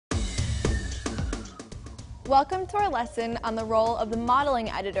Welcome to our lesson on the role of the modeling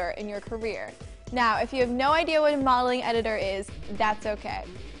editor in your career. Now, if you have no idea what a modeling editor is, that's okay.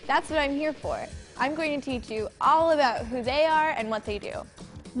 That's what I'm here for. I'm going to teach you all about who they are and what they do.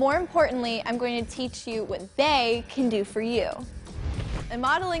 More importantly, I'm going to teach you what they can do for you. A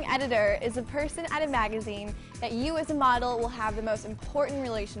modeling editor is a person at a magazine that you as a model will have the most important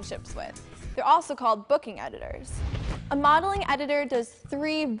relationships with. They're also called booking editors. A modeling editor does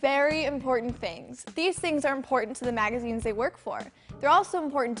three very important things. These things are important to the magazines they work for. They're also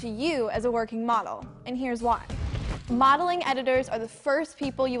important to you as a working model, and here's why. Modeling editors are the first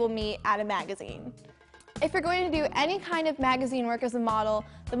people you will meet at a magazine. If you're going to do any kind of magazine work as a model,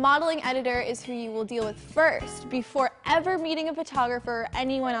 the modeling editor is who you will deal with first before ever meeting a photographer or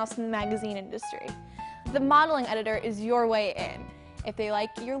anyone else in the magazine industry. The modeling editor is your way in. If they like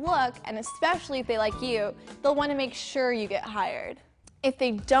your look, and especially if they like you, they'll want to make sure you get hired. If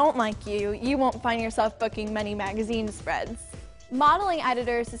they don't like you, you won't find yourself booking many magazine spreads. Modeling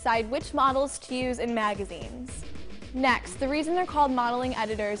editors decide which models to use in magazines. Next, the reason they're called modeling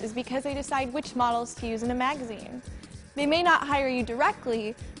editors is because they decide which models to use in a magazine. They may not hire you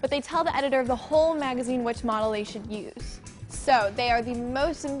directly, but they tell the editor of the whole magazine which model they should use. So, they are the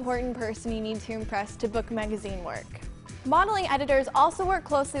most important person you need to impress to book magazine work. Modeling editors also work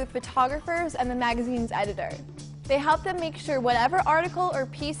closely with photographers and the magazine's editor. They help them make sure whatever article or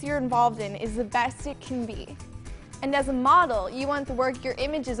piece you're involved in is the best it can be. And as a model, you want the work your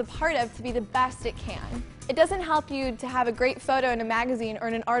image is a part of to be the best it can. It doesn't help you to have a great photo in a magazine or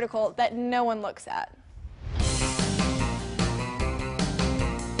in an article that no one looks at.